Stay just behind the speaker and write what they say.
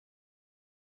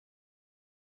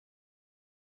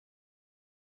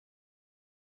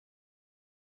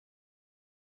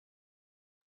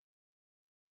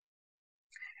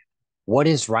What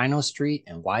is Rhino Street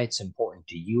and why it's important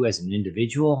to you as an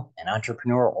individual, an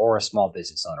entrepreneur, or a small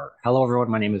business owner? Hello,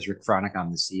 everyone. My name is Rick Fronick. I'm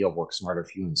the CEO of Work Smarter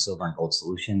for You and Silver and Gold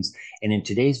Solutions. And in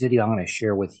today's video, I'm going to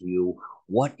share with you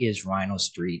what is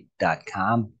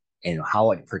RhinoStreet.com and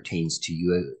how it pertains to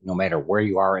you, no matter where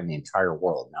you are in the entire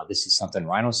world. Now, this is something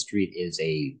Rhino Street is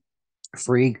a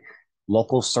free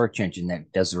local search engine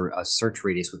that does a search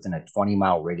radius within a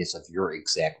 20-mile radius of your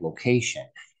exact location.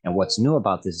 And what's new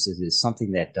about this is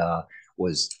something that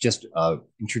was just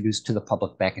introduced to the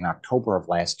public back in October of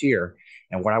last year.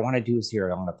 And what I want to do is here,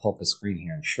 I'm going to pull up a screen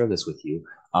here and share this with you.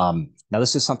 Now,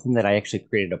 this is something that I actually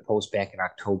created a post back in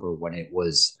October when it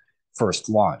was first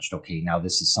launched. Okay, now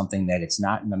this is something that it's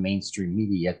not in the mainstream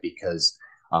media yet because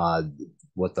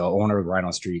what the owner of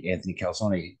Rhino Street, Anthony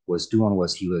Calzone, was doing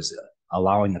was he was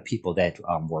allowing the people that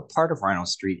were part of Rhino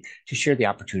Street to share the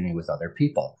opportunity with other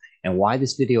people. And why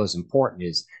this video is important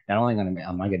is not only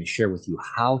am I going to share with you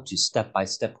how to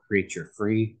step-by-step create your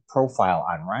free profile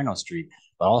on Rhino Street,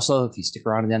 but also if you stick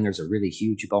around and then there's a really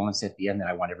huge bonus at the end that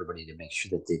I want everybody to make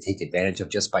sure that they take advantage of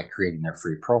just by creating their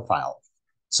free profile.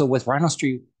 So with Rhino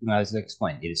Street, as I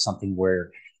explained, it is something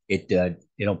where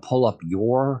it'll pull up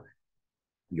yourself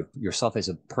as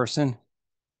a person,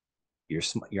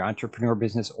 your entrepreneur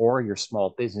business or your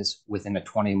small business within a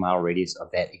 20-mile radius of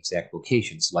that exact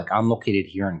location. So like I'm located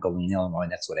here in Galena, Illinois.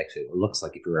 That's what actually it looks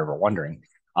like if you're ever wondering.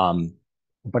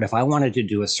 But if I wanted to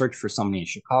do a search for somebody in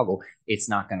Chicago, it's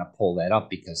not going to pull that up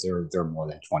because they're more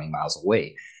than 20 miles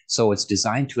away. So it's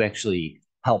designed to actually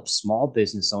help small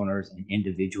business owners and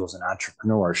individuals and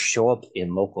entrepreneurs show up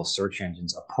in local search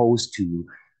engines opposed to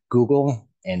Google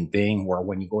and Bing, where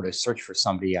when you go to search for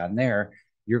somebody on there,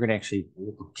 you're going to actually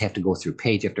have to go through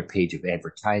page after page of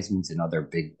advertisements and other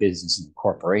big businesses and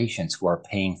corporations who are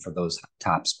paying for those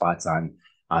top spots on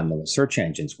those search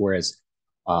engines. Whereas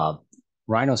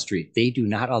Rhino Street, they do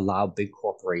not allow big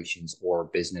corporations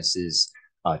or businesses,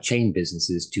 chain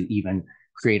businesses, to even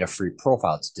create a free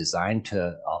profile. It's designed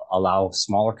to allow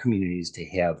smaller communities to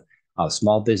have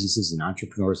small businesses and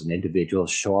entrepreneurs and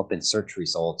individuals show up in search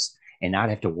results and not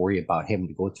have to worry about having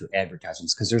to go through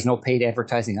advertisements because there's no paid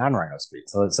advertising on Rhino Street.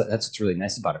 So that's what's really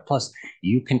nice about it. Plus,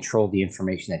 you control the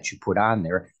information that you put on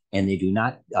there, and they do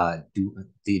not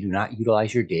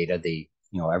utilize your data.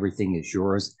 Everything is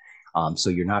yours.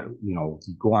 So you're not, you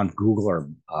go on Google or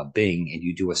Bing and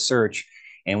you do a search,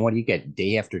 and what do you get?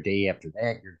 Day after day after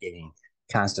that, you're getting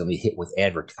constantly hit with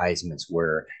advertisements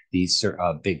where these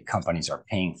big companies are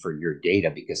paying for your data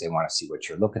because they want to see what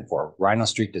you're looking for. Rhino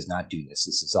Street does not do this.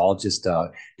 This is all just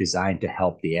designed to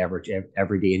help the average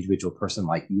everyday individual person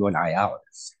like you and I out.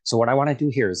 So what I want to do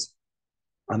here is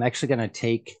I'm actually going to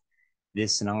take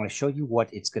this and I'm going to show you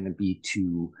what it's going to be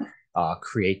to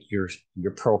create your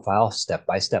profile step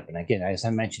by step. And again, as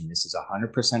I mentioned, this is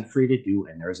 100% free to do,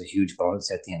 and there's a huge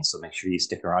bonus at the end. So make sure you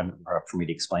stick around for me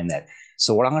to explain that.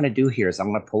 So what I'm going to do here is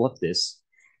I'm going to pull up this,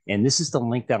 and this is the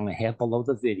link that I'm going to have below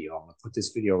the video. I'm going to put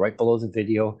this video right below the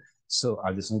video. So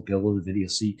this link below the video,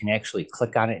 so you can actually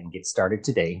click on it and get started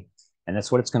today. And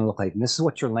that's what it's going to look like. And this is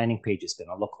what your landing page is going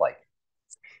to look like.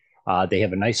 They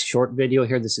have a nice short video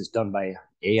here. This is done by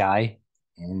AI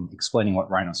and explaining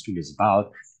what Rhino Street is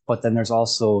about. But then there's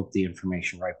also the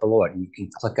information right below it. And you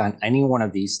can click on any one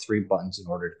of these three buttons in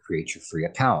order to create your free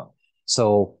account.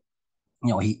 So,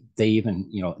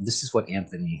 this is what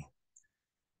this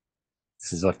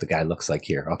is what the guy looks like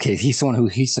here. Okay, he's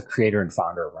the creator and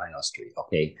founder of Rhino Street.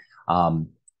 Okay.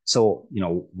 So,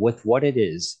 with what it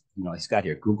is, he's got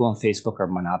here, Google and Facebook are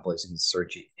monopolizing the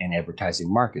search and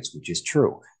advertising markets, which is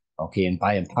true. Okay, and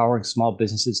by empowering small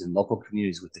businesses and local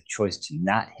communities with the choice to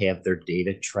not have their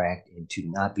data tracked and to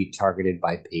not be targeted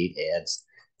by paid ads,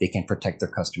 they can protect their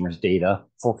customers' data,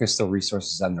 focus their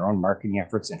resources on their own marketing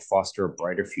efforts, and foster a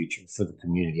brighter future for the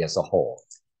community as a whole.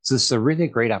 So this is a really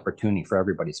great opportunity for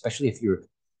everybody, especially if you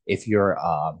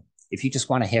just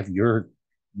want to have you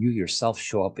yourself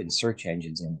show up in search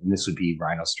engines, and this would be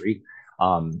Rhino Street.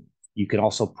 You can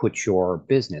also put your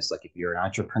business, like if you're an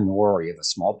entrepreneur or you have a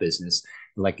small business,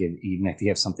 even if you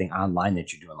have something online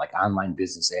that you're doing, like online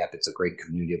business app, it's a great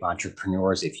community of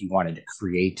entrepreneurs. If you wanted to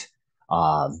create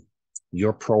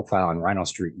your profile on Rhino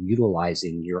Street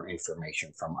utilizing your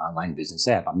information from online business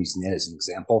app, I'm using that as an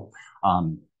example.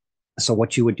 So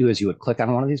what you would do is you would click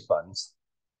on one of these buttons.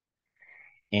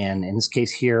 And in this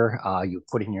case here, you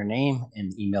put in your name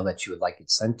and the email that you would like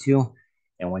it sent to.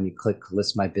 And when you click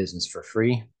list my business for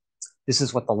free, this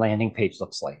is what the landing page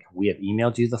looks like. We have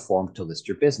emailed you the form to list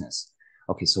your business.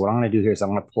 Okay, so what I'm going to do here is I'm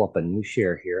going to pull up a new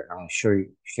share here. I'm going to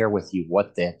share with you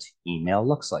what that email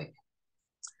looks like.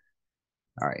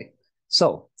 All right,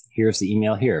 so here's the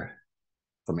email here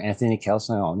from Anthony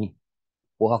Calzone,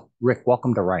 Well, Rick,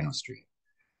 welcome to Rhino Street.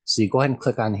 So you go ahead and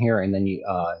click on here and then you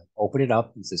open it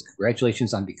up. It says,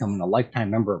 congratulations on becoming a lifetime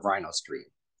member of Rhino Street.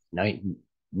 Now,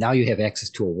 now you have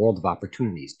access to a world of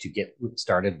opportunities to get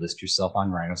started, list yourself on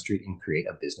Rhino Street and create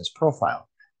a business profile.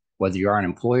 Whether you are an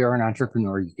employer or an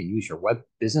entrepreneur, you can use your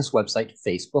business website,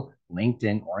 Facebook,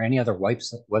 LinkedIn, or any other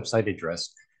website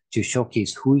address to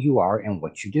showcase who you are and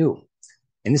what you do.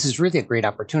 And this is really a great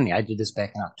opportunity. I did this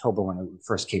back in October when it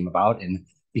first came about. And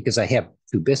because I have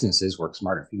two businesses, Work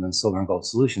Smarter for You and Silver and Gold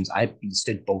Solutions, I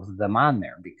listed both of them on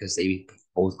there because they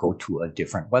both go to a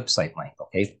different website link.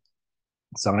 Okay.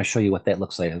 So I'm going to show you what that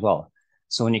looks like as well.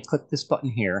 So when you click this button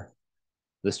here,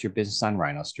 list your business on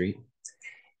Rhino Street.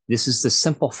 This is the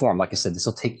simple form. Like I said, this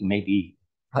will take you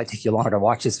probably take you longer to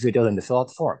watch this video than to fill out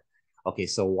the form. Okay,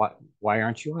 so why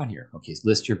aren't you on here? Okay,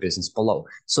 list your business below.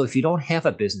 So if you don't have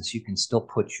a business, you can still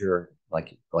put your,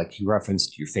 like you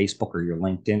referenced, your Facebook or your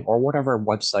LinkedIn or whatever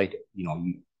website,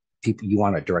 people you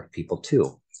want to direct people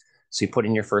to. So you put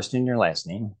in your first and your last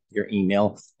name, your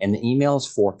email, and the email is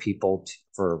for people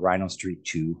for Rhino Street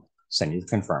to send you the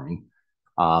confirming.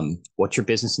 What your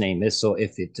business name is. So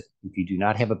if you do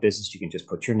not have a business, you can just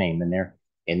put your name in there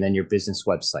and then your business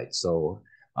website. So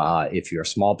if you're a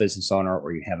small business owner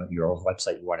or you have your own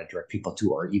website you want to direct people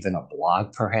to, or even a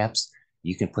blog, perhaps,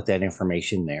 you can put that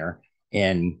information there.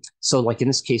 And so like in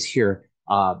this case here,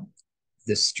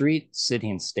 the street, city,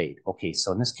 and state. Okay,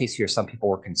 so in this case here, some people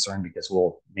were concerned because,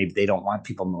 well, maybe they don't want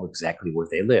people to know exactly where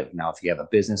they live. Now, if you have a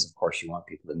business, of course, you want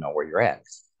people to know where you're at.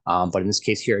 But in this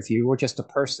case here, if you were just a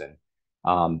person,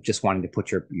 just wanting to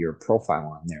put your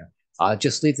profile on there,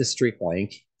 just leave the street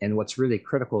blank. And what's really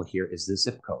critical here is the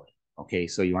zip code. Okay,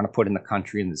 so you want to put in the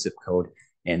country and the zip code,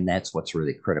 and that's what's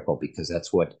really critical because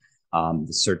that's what the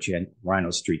search engine,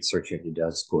 Rhino Street search engine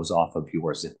goes off of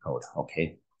your zip code.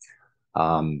 Okay,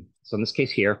 so in this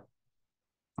case here,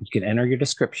 you can enter your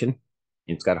description.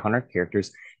 It's got 100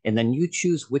 characters, and then you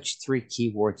choose which 3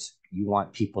 keywords you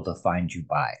want people to find you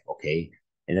by. Okay,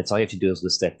 and that's all you have to do is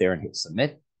list that there and hit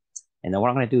submit. And then what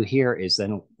I'm going to do here is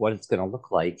then what it's going to look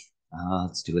like.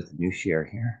 Let's do it with the new share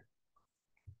here.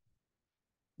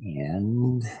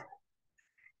 And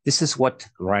this is what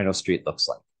Rhino Street looks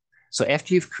like. So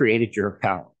after you've created your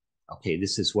account, okay,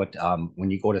 this is what, when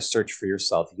you go to search for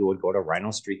yourself, you would go to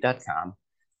rhinostreet.com.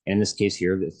 And in this case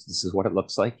here, this is what it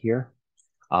looks like here.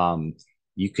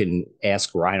 You can ask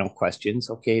Rhino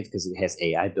questions, okay, because it has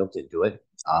AI built into it.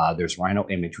 There's Rhino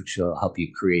image, which will help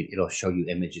you create. It'll show you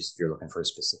images if you're looking for a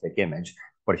specific image.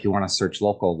 But if you want to search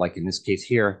local, like in this case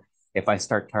here, if I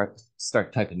start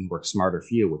typing Work Smarter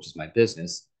for You, which is my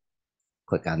business,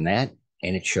 click on that,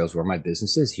 and it shows where my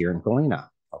business is here in Galena.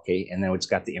 Okay, and then it's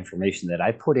got the information that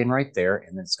I put in right there,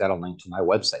 and then it's got a link to my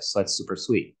website. So that's super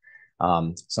sweet.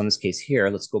 So in this case here,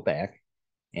 let's go back.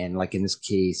 And like in this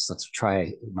case, let's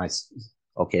try my,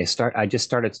 okay, I just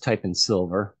started to type in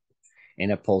silver, and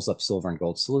it pulls up Silver and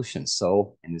Gold Solutions.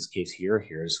 So in this case here,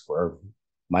 here's where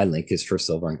my link is for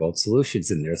Silver and Gold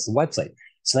Solutions, and there's the website.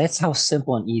 So that's how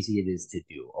simple and easy it is to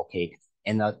do, okay?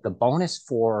 And the bonus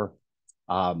for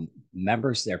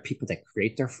members, there are people that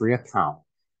create their free account.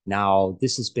 Now,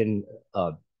 this has been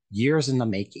years in the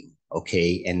making,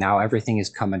 okay? And now everything is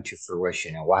coming to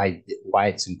fruition. And why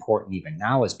it's important even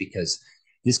now is because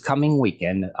this coming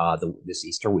weekend, this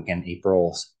Easter weekend,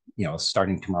 April,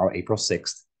 starting tomorrow, April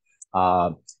 6th,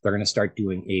 they're going to start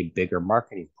doing a bigger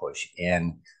marketing push.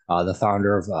 And the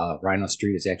founder of Rhino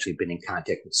Street has actually been in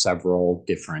contact with several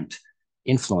different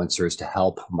influencers to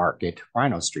help market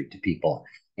Rhino Street to people.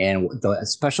 And the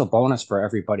special bonus for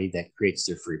everybody that creates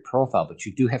their free profile, but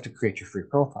you do have to create your free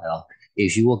profile,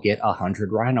 is you will get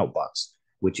 100 Rhino Bucks,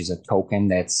 which is a token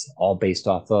that's all based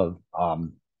off of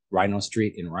Rhino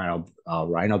Street and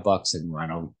Rhino Bucks and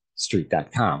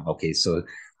RhinoStreet.com. Okay, so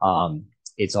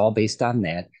it's all based on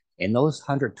that. And those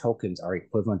 100 tokens are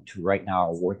equivalent to right now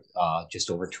are worth just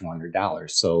over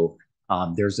 $200. So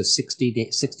there's a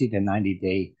 60 to 90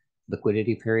 day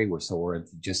liquidity period so we're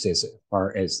just as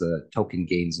far as the token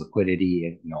gains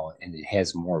liquidity and it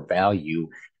has more value.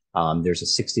 There's a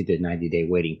 60 to 90 day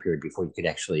waiting period before you could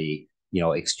actually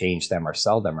exchange them or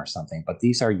sell them or something. But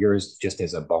these are yours just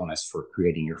as a bonus for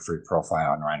creating your free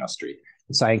profile on Rhino Street.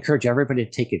 So I encourage everybody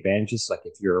to take advantage. Like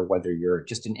whether you're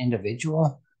just an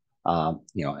individual,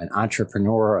 an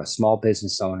entrepreneur, a small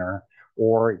business owner,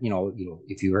 or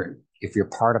if you're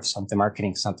part of something,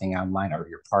 marketing something online, or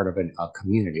you're part of a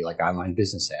community like online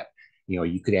business app,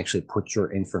 you could actually put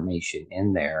your information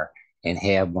in there and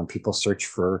have, when people search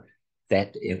for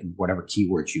that, whatever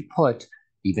keywords you put,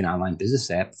 even online business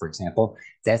app, for example,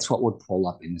 that's what would pull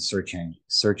up in the search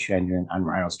engine on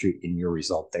Rhino Street in your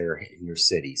result there in your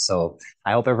city. So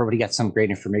I hope everybody got some great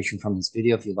information from this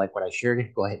video. If you like what I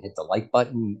shared, go ahead and hit the like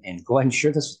button and go ahead and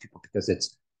share this with people because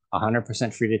it's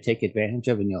 100% free to take advantage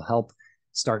of, and you'll help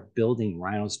start building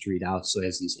Rhino Street out. So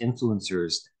as these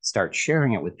influencers start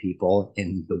sharing it with people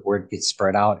and the word gets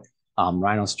spread out,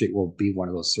 Rhino Street will be one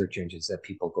of those search engines that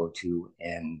people go to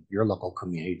in your local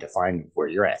community to find where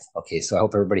you're at. Okay, so I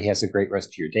hope everybody has a great rest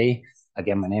of your day.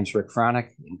 Again, my name's Rick Fronick.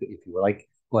 If you would like,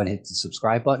 go ahead and hit the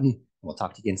subscribe button. And we'll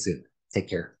talk to you again soon. Take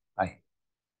care.